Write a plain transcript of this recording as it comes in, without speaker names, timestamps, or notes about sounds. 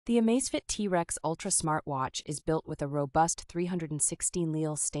The Amazfit T-Rex Ultra smartwatch is built with a robust 316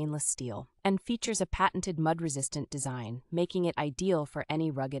 Leal stainless steel and features a patented mud-resistant design, making it ideal for any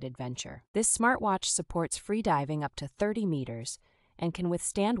rugged adventure. This smartwatch supports freediving up to 30 meters and can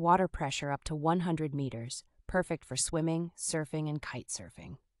withstand water pressure up to 100 meters, perfect for swimming, surfing, and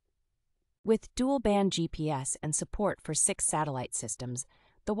kitesurfing. With dual-band GPS and support for 6 satellite systems,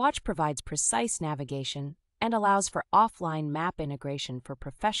 the watch provides precise navigation and allows for offline map integration for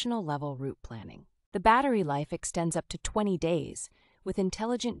professional-level route planning. The battery life extends up to 20 days, with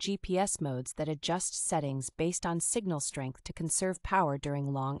intelligent GPS modes that adjust settings based on signal strength to conserve power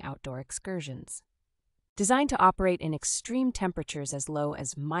during long outdoor excursions. Designed to operate in extreme temperatures as low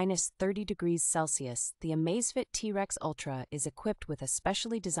as -30 degrees Celsius, the Amazfit T-Rex Ultra is equipped with a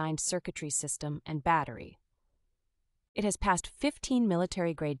specially designed circuitry system and battery. It has passed 15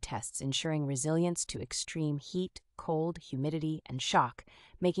 military-grade tests ensuring resilience to extreme heat, cold, humidity, and shock,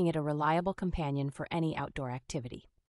 making it a reliable companion for any outdoor activity.